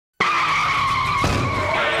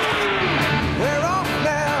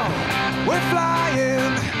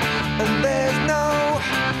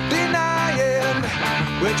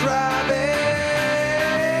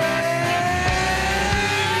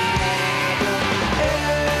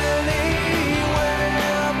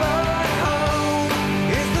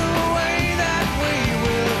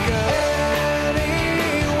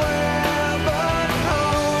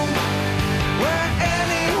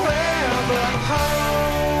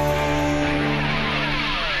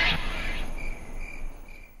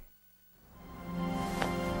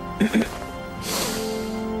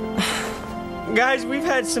Guys, we've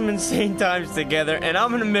had some insane times together, and I'm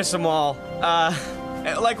gonna miss them all.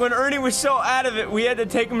 Like when Ernie was so out of it, we had to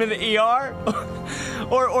take him to the ER.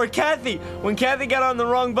 or Kathy, when Kathy got on the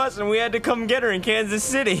wrong bus and we had to come get her in Kansas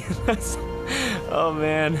City. Oh,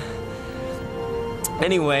 man.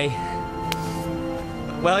 Anyway,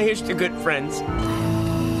 well, here's to good friends.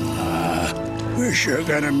 We're sure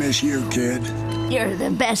gonna miss you, kid. You're the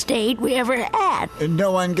best date we ever had. And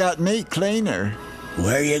no one got me cleaner.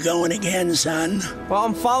 Where you going again, son? Well,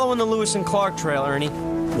 I'm following the Lewis and Clark trail, Ernie.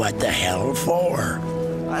 What the hell for?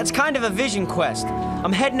 It's kind of a vision quest.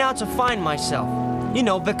 I'm heading out to find myself. You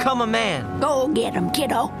know, become a man. Go get him,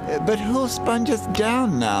 kiddo. But who'll sponge us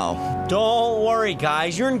down now? Don't worry,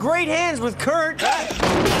 guys. You're in great hands with Kurt.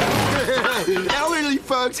 Elderly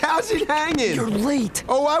folks, how's it hanging? You're late.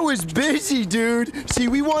 Oh, I was busy, dude. See,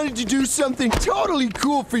 we wanted to do something totally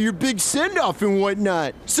cool for your big send-off and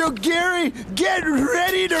whatnot. So, Gary, get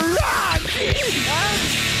ready to rock!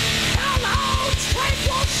 Hello,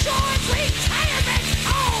 Tranquil Shores Retirement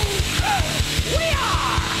Home! We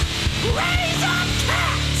are Razor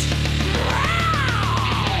Cat!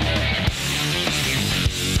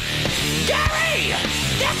 Gary!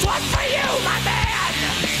 This one's for you, my man!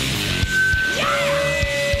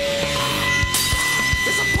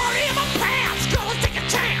 There's a party in my pants, girls take a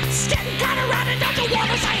chance. Getting kinda rowdy, don't you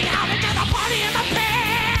wanna say howdy to the party in my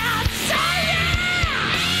pants? Oh yeah!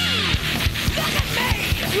 Look at me!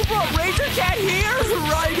 You brought Razor Cat here?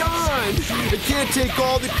 Right on! I can't take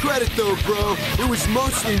all the credit, though, bro. It was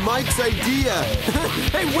mostly Mike's idea.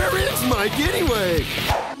 Hey, where is Mike, anyway?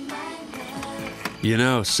 You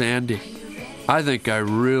know, Sandy, I think I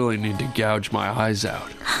really need to gouge my eyes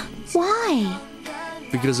out. Why?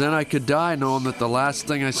 Because then I could die knowing that the last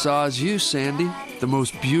thing I saw is you, Sandy. The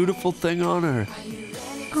most beautiful thing on earth.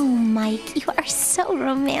 Oh, Mike, you are so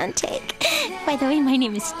romantic. By the way, my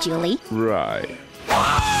name is Julie. Right.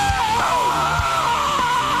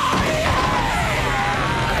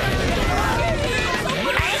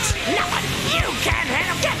 It's nothing you can't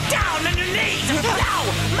handle. Get down on your knees and blow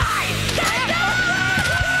my candle!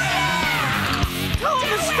 Tell him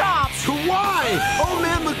to stop. Why? Old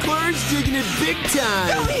man McClure's digging it big time.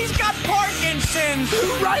 No, he's got Parkinson's.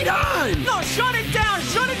 Right on! No, shut it down.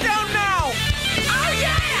 Shut it down now. Oh,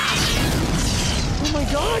 yeah! Oh, my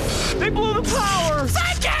God. They blew the power.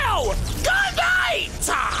 Thank you! Good night!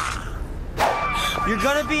 You're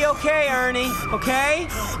gonna be okay, Ernie. Okay?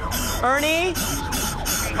 Ernie?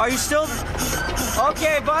 Are you still...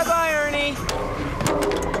 Okay, bye-bye, Ernie.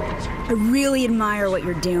 I really admire what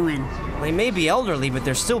you're doing. They may be elderly, but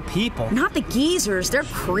they're still people. Not the geezers, they're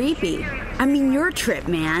creepy. I mean, your trip,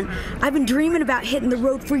 man. I've been dreaming about hitting the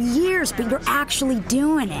road for years, but you're actually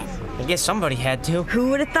doing it. I guess somebody had to.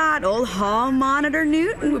 Who would have thought old Hall Monitor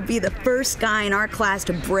Newton would be the first guy in our class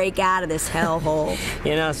to break out of this hellhole?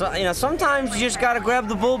 Sometimes you just gotta grab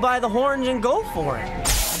the bull by the horns and go for it.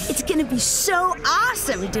 It's gonna be so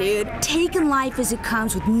awesome, dude. Taking life as it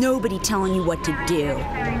comes with nobody telling you what to do.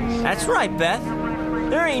 That's right, Beth.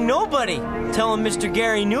 There ain't nobody telling Mr.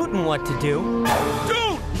 Gary Newton what to do.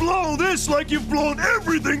 Don't blow this like you've blown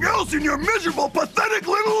everything else in your miserable, pathetic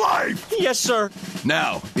little life! Yes, sir.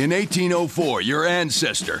 Now, in 1804, your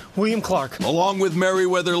ancestor, William Clark, along with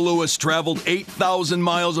Meriwether Lewis, traveled 8,000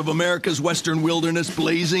 miles of America's western wilderness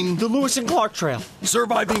blazing the Lewis and Clark Trail.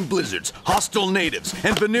 Surviving blizzards, hostile natives,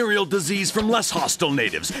 and venereal disease from less hostile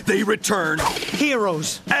natives. They returned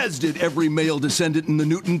heroes, as did every male descendant in the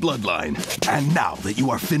Newton bloodline. And now that you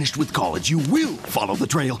are finished with college, you will follow the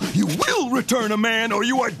trail. You will return a man, or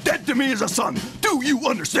you are dead to me as a son. Do you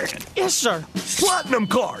understand? Yes, sir. Platinum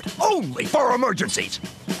card, only for emergencies.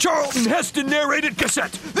 Charlton Heston narrated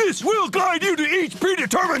cassette. This will guide you to each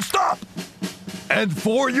predetermined stop. And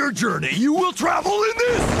for your journey, you will travel in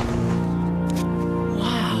this.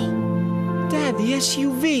 Wow. Dad, the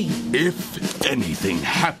SUV. If anything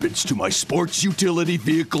happens to my sports utility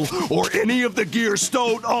vehicle or any of the gear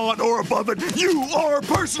stowed on or above it, you are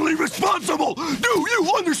personally responsible. Do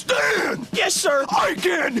you understand? Yes, sir. I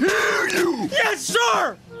can hear you. Yes,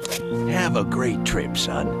 sir. Have a great trip,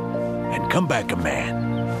 son. And come back a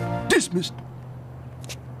man. Dismissed.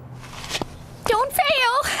 Don't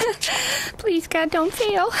fail! Please, God, don't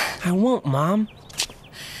fail. I won't, Mom.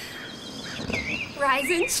 Rise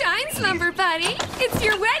and shine, slumber buddy. It's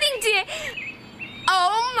your wedding day.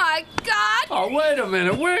 Oh, my God. Oh, wait a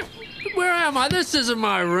minute. Where am I? This isn't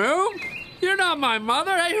my room. You're not my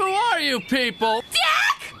mother. Hey, who are you people?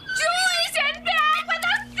 Jack! Julie's in bed with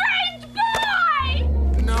a strange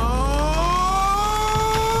boy! No!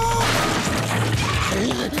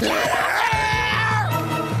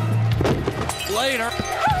 Later.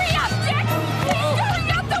 Hurry up, Dick! He's going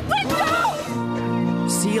out the window!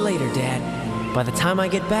 By the time I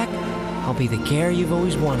get back, I'll be the Gary you've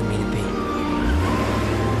always wanted me to be.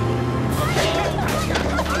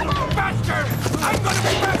 Bastard! I'm gonna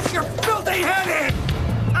smash your filthy head in!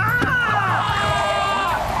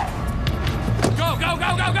 Go, go,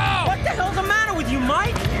 go, go, go! What the hell's the matter with you,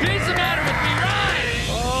 Mike? What's the matter with me, Ryan?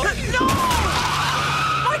 No!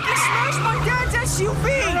 Mike, you smashed my dad's SUV!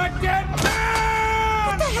 You're a dead man!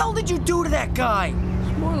 What the hell did you do to that guy?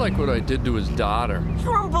 It's more like what I did to his daughter.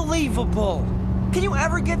 You're unbelievable. Can you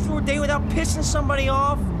ever get through a day without pissing somebody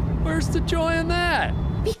off? Where's the joy in that?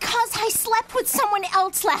 Because I slept with someone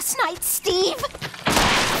else last night, Steve.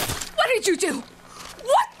 What did you do?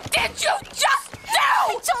 What did you just do?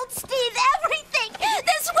 I told Steve everything.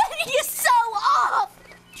 This wedding is so off.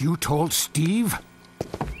 You told Steve?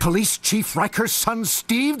 Police Chief Riker's son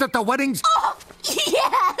Steve that the wedding's... Off?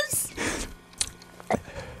 Yes.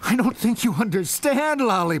 I don't think you understand,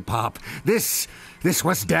 Lollipop. This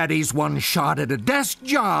was Daddy's one shot at a desk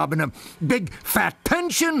job and a big fat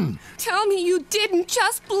pension. Tell me you didn't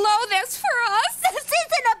just blow this for us. This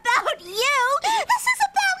isn't about you. This is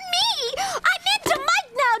about me. I'm into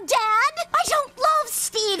Mike now, Dad. I don't love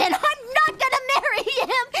Steve, and I'm not gonna marry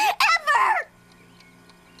him ever.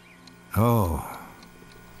 Oh.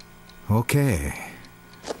 Okay.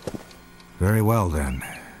 Very well, then.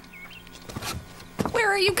 Where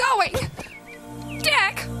are you going?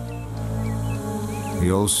 Dick!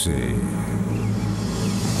 You'll see.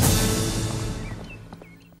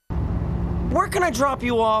 Where can I drop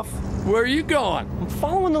you off? Where are you going? I'm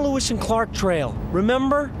following the Lewis and Clark trail.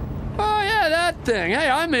 Remember? Oh, yeah, that thing. Hey,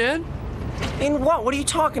 I'm in. In what? What are you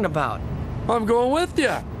talking about? I'm going with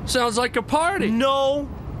you. Sounds like a party. No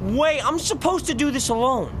way. I'm supposed to do this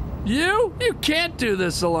alone. You? You can't do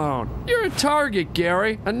this alone. You're a target,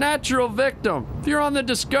 Gary. A natural victim. If you're on the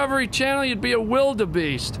Discovery Channel, you'd be a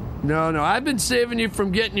wildebeest. No, I've been saving you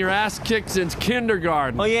from getting your ass kicked since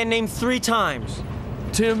kindergarten. Oh, yeah, name 3 times.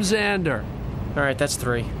 Tim Zander. All right, that's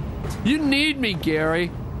 3. You need me,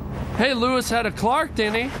 Gary. Hey, Lewis had a Clark,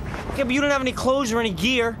 didn't he? Okay, but you don't have any clothes or any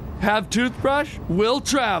gear. Have toothbrush? Will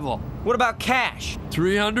travel. What about cash?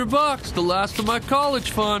 $300, the last of my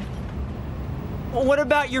college fund. Well, what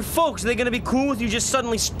about your folks? Are they gonna be cool with you just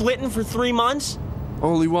suddenly splitting for 3 months?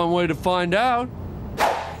 Only one way to find out.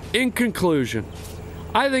 In conclusion,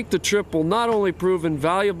 I think the trip will not only prove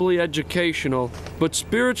invaluably educational, but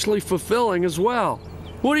spiritually fulfilling as well.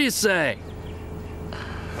 What do you say?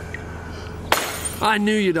 I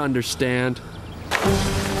knew you'd understand.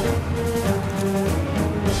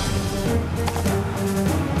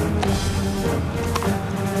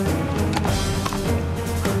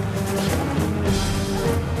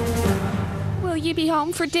 Will you be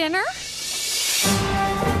home for dinner?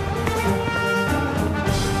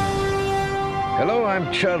 Hello,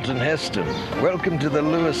 I'm Charlton Heston. Welcome to the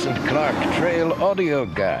Lewis and Clark Trail Audio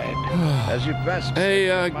Guide. As you pass... Hey,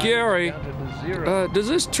 Gary, does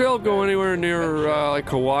this trail go anywhere near, like,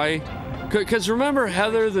 Hawaii? Because remember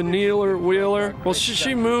Heather, the kneeler wheeler? Well,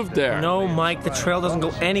 she moved there. No, Mike, the trail doesn't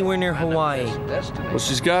go anywhere near Hawaii. Well,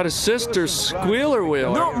 she's got a sister, Squealer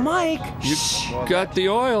Wheeler. No, Mike! You got the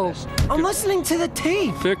oil. I'm listening to the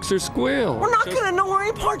tape. Fix her squeal. We're not gonna know where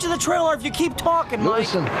any parts of the trail are if you keep talking, Mike.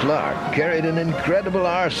 Lewis and Clark carried an incredible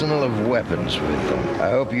arsenal of weapons with them. I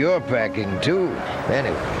hope you're packing too.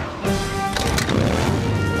 Anyway.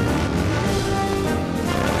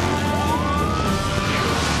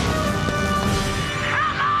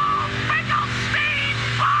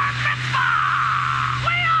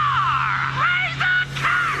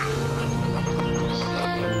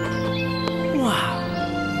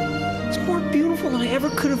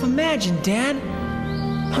 Could have imagined, Dad.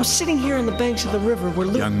 I'm sitting here on the banks of the river where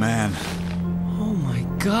Young man. Oh my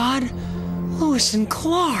God. Lewis and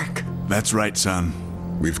Clark. That's right, son.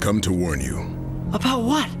 We've come to warn you. About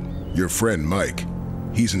what? Your friend Mike.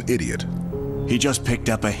 He's an idiot. He just picked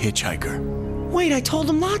up a hitchhiker. Wait, I told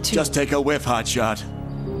him not to. Just take a whiff, hotshot.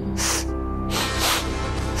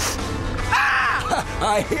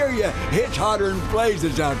 I hear you. It's hotter than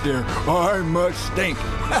blazes out there. I must stink.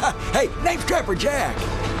 Hey, name's Trapper Jack.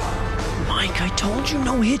 Mike, I told you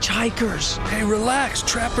no hitchhikers. Hey, relax.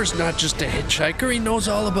 Trapper's not just a hitchhiker. He knows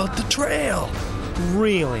all about the trail.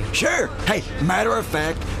 Really? Sure. Hey, matter of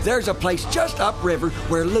fact, there's a place just upriver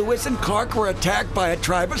where Lewis and Clark were attacked by a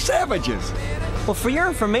tribe of savages. Well, for your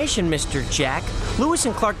information, Mr. Jack, Lewis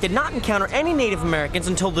and Clark did not encounter any Native Americans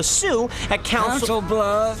until the Sioux at Council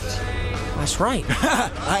Bluffs. That's right.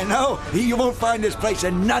 I know. You won't find this place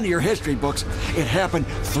in none of your history books. It happened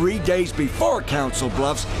 3 days before Council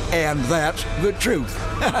Bluffs, and that's the truth.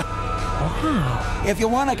 Wow. If you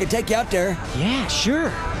want, I could take you out there. Yeah,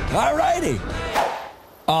 sure. All righty.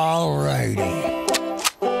 Alrighty.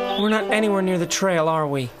 We're not anywhere near the trail, are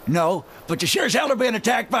we? No, but you sure as hell have been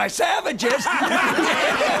attacked by savages.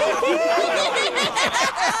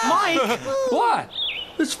 Mike! What?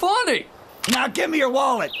 It's funny. Now give me your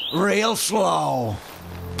wallet. Real slow.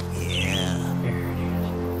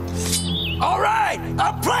 All right,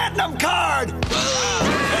 a platinum card! My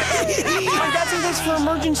dad says that's for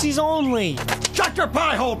emergencies only. Shut your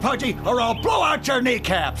pie hole, Pudgy, or I'll blow out your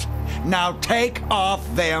kneecaps. Now take off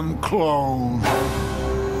them clothes.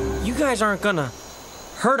 You guys aren't gonna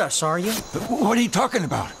hurt us, are you? What are you talking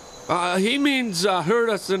about? He means hurt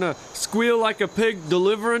us in a squeal like a pig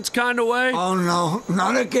deliverance kind of way. Oh, no,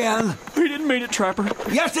 not again. He didn't mean it, Trapper.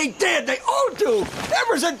 Yes, he did. They all do.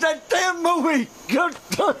 Ever since that damn movie.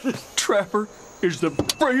 Trapper is the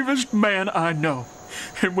bravest man I know.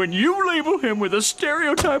 And when you label him with a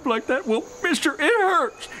stereotype like that, well, mister, it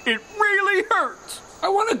hurts. It really hurts. I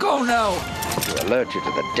want to go now. To alert you to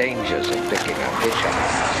the dangers of picking up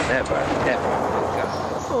hitchhikers. Never, ever pick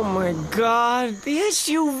up. Oh my God, the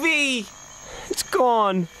SUV! It's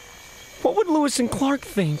gone. What would Lewis and Clark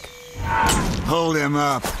think? Hold him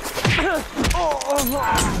up.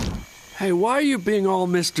 Hey, why are you being all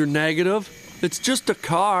Mr. Negative? It's just a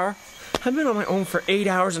car. I've been on my own for 8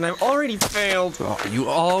 hours and I've already failed. Oh, you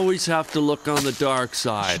always have to look on the dark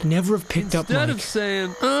side. Never have picked up Instead Mike. of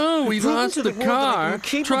saying, oh, we lost the car,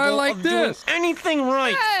 try like this. Anything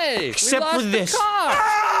right. Hey, except we lost for this. The car.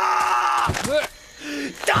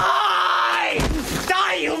 Die!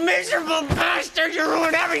 Die, you miserable bastard! You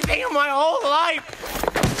ruined everything in my whole life!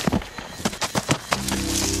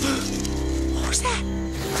 What was that?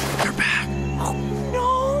 They're back. Oh,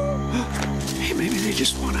 no! Hey, maybe they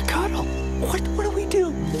just want to cuddle. What do we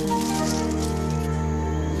do?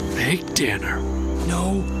 Make dinner.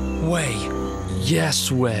 No way.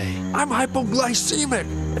 Yes way. I'm hypoglycemic.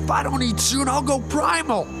 If I don't eat soon, I'll go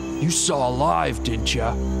primal. You saw Alive, didn't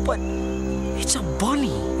ya? But it's a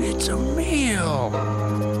bunny. It's a meal.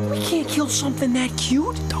 We can't kill something that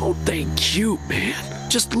cute. Don't think cute, man.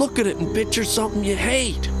 Just look at it and picture something you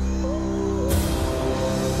hate.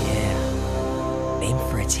 Yeah. Aim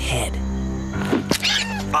for its head.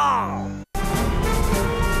 Oh!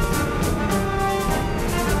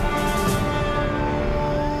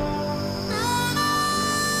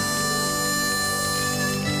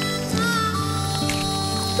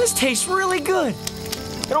 This tastes really good.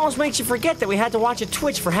 It almost makes you forget that we had to watch it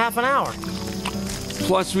twitch for half an hour.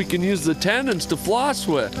 Plus, we can use the tendons to floss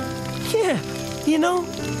with. Yeah, you know,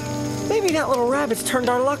 maybe that little rabbit's turned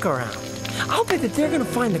our luck around. I'll bet that they're gonna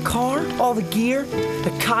find the car, all the gear,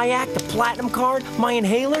 the kayak, the platinum card, my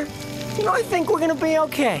inhaler. You know, I think we're gonna be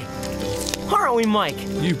okay. Aren't we, Mike?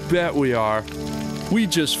 You bet we are. We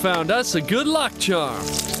just found us a good luck charm.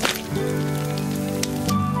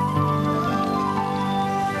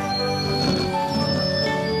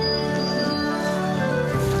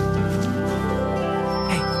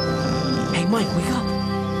 Mike, wake up.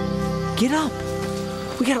 Get up.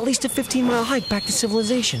 We got at least a 15-mile hike back to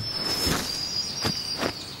civilization.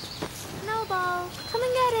 Snowball, come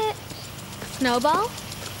and get it. Snowball?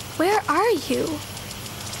 Where are you?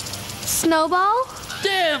 Snowball?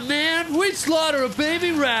 Damn, man, we'd slaughter a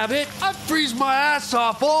baby rabbit. I'd freeze my ass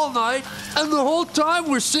off all night, and the whole time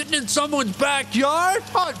we're sitting in someone's backyard?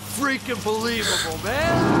 Unfreaking believable,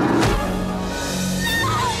 man.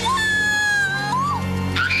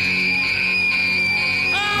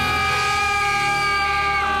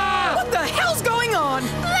 What the hell's going on?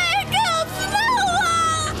 There goes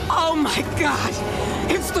Noah! Oh my God!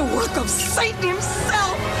 It's the work of Satan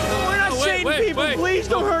himself! We're not Satan people. Wait. Please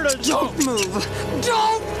don't hurt us. Don't move!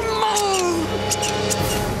 Don't move!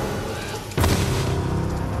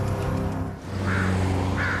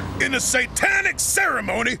 In a satanic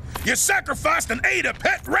ceremony, you sacrificed and ate a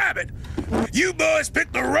pet rabbit. You boys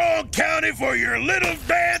picked the wrong county for your little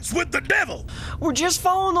dance with the devil. We're just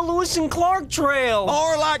following the Lewis and Clark trail.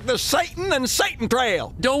 Or like the Satan and Satan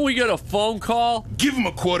trail. Don't we get a phone call? Give him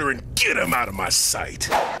a quarter and get him out of my sight.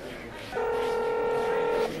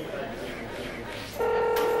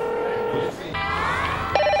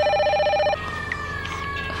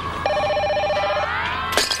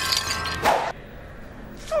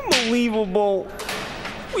 Unbelievable.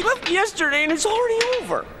 We left yesterday and it's already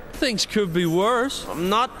over. Things could be worse. I'm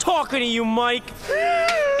not talking to you, Mike.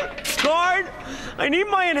 Guard, I need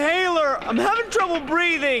my inhaler. I'm having trouble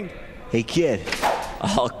breathing. Hey, kid,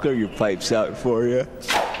 I'll clear your pipes out for you.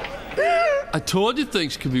 I told you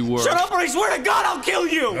things could be worse. Shut up or I swear to God I'll kill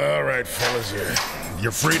you. All right, fellas,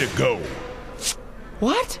 you're free to go.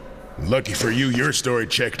 What? Lucky for you, your story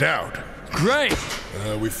checked out. Great.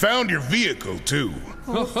 We found your vehicle, too.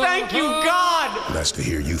 Oh, thank you, God! Nice to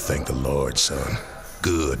hear you thank the Lord, son.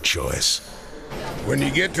 Good choice. When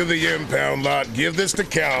you get to the impound lot, give this to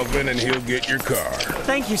Calvin and he'll get your car.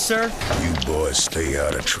 Thank you, sir. You boys stay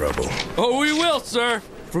out of trouble. Oh, we will, sir.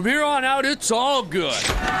 From here on out, it's all good.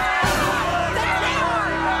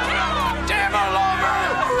 Damn all over!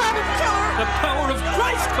 Rabbit killer! The power of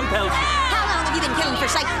Christ compels you. How long have you been killing for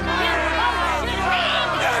Satan?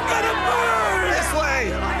 You're gonna burn! This way!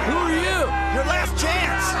 Who are you? Your last chance!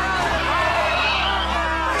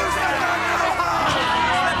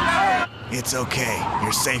 It's okay.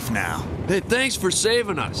 You're safe now. Hey, thanks for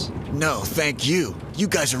saving us. No, thank you. You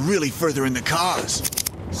guys are really furthering the cause.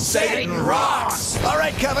 Satan rocks! All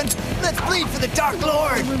right, Kevin, let's bleed for the Dark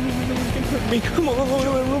Lord! Come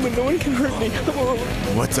on, no one can hurt me. Come on.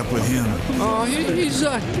 What's up with him? Oh, he's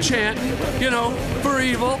chanting, for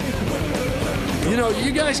evil.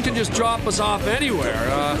 You guys can just drop us off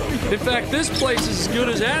anywhere. In fact, this place is as good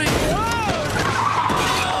as any.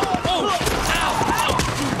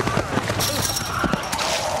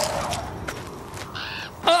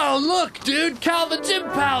 Oh, look, dude, Calvin's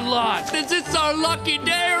impound lot. Is this our lucky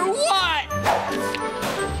day or what?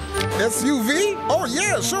 SUV? Oh,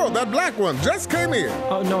 yeah, sure, that black one just came in.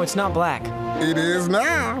 Oh, no, it's not black. It is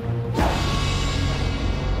now.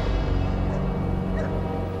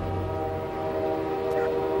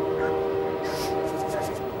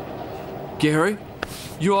 Gary,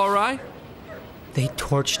 you all right? They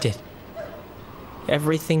torched it.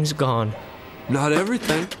 Everything's gone. Not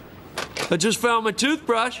everything. I just found my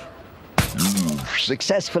toothbrush.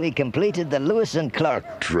 Successfully completed the Lewis and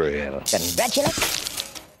Clark Trail. Congratulations.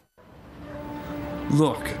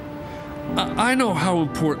 Look, I know how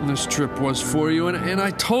important this trip was for you, and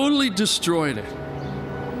I totally destroyed it.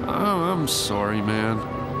 Oh, I'm sorry, man.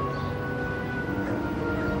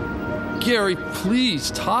 Gary, please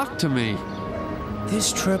talk to me.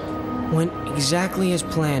 This trip went exactly as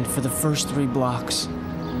planned for the first 3 blocks.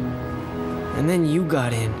 And then you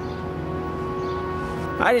got in.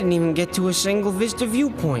 I didn't even get to a single Vista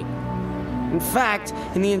viewpoint. In fact,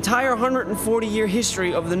 in the entire 140-year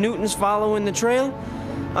history of the Newtons following the trail,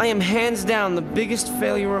 I am hands down the biggest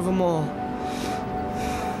failure of them all.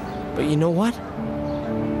 But you know what?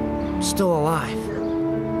 I'm still alive.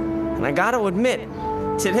 And I gotta admit,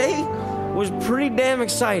 today was pretty damn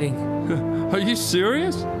exciting. Are you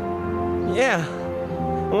serious? Yeah.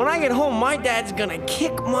 When I get home, my dad's gonna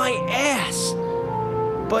kick my ass.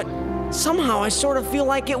 But somehow I sort of feel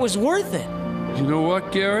like it was worth it. You know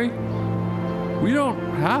what, Gary? We don't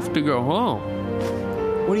have to go home.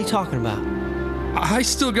 What are you talking about? I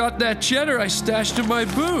still got that cheddar I stashed in my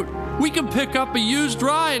boot. We can pick up a used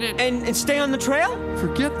ride and stay on the trail?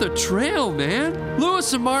 Forget the trail, man.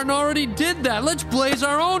 Lewis and Martin already did that. Let's blaze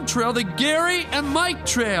our own trail, the Gary and Mike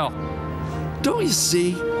trail. Don't you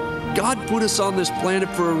see? God put us on this planet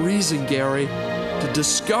for a reason, Gary. To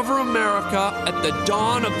discover America at the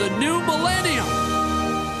dawn of the new millennium.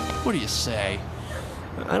 What do you say?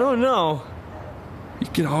 I don't know. You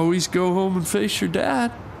can always go home and face your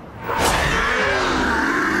dad.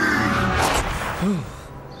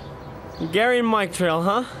 Gary and Mike trail,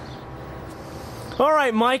 huh? All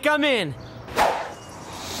right, Mike, I'm in.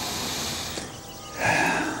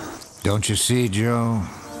 Don't you see, Joe?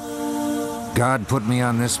 God put me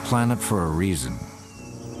on this planet for a reason.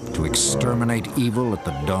 To exterminate evil at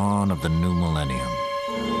the dawn of the new millennium.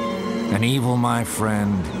 And evil, my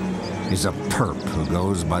friend, is a perp who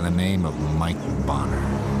goes by the name of Mike Bonner.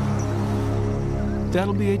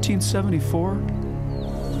 That'll be 1874.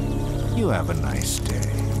 You have a nice day.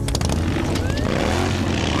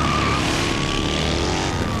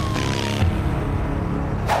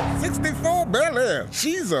 '64 Bel Air.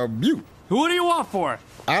 She's a beaut. What do you want for it?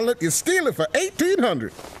 I'll let you steal it for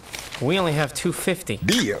 $1,800. We only have $250.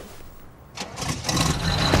 Deal. I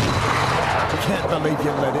can't believe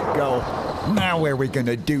you let it go. Now where are we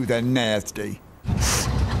gonna do the nasty?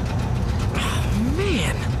 Oh,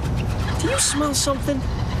 man. Do you smell something?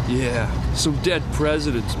 Yeah, some dead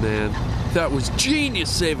presidents, man. That was genius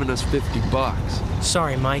saving us $50.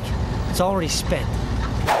 Sorry, Mike. It's already spent.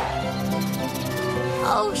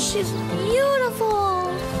 Oh, she's beautiful.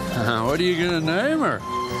 What are you gonna name her?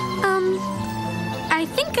 I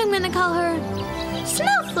think I'm gonna call her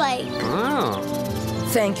Snowflake. Oh.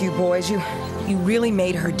 Thank you, boys. You really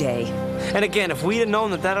made her day. And again, if we'd have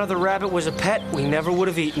known that other rabbit was a pet, we never would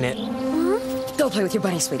have eaten it. Go play with your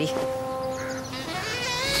bunny, sweetie.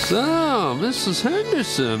 So, Mrs.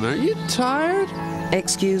 Henderson, are you tired?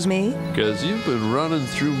 Excuse me? Because you've been running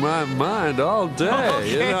through my mind all day.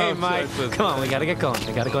 Okay, Mike. Come on, we gotta get going.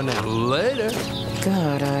 We gotta go now. Later.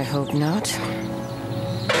 God, I hope not.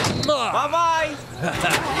 Bye-bye.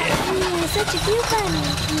 Such a cute bunny.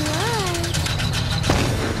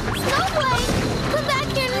 Snowflake! Come back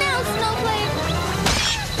here now, Snowflake!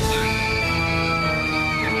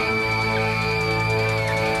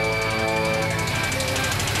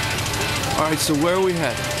 All right, so where are we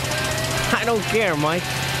headed? I don't care, Mike.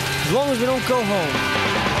 As long as we don't go home.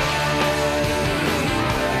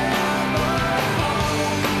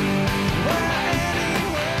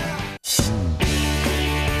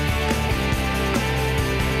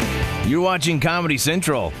 You're watching Comedy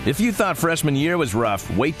Central. If you thought freshman year was rough,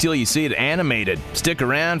 wait till you see it animated. Stick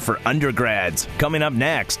around for undergrads. Coming up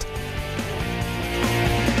next.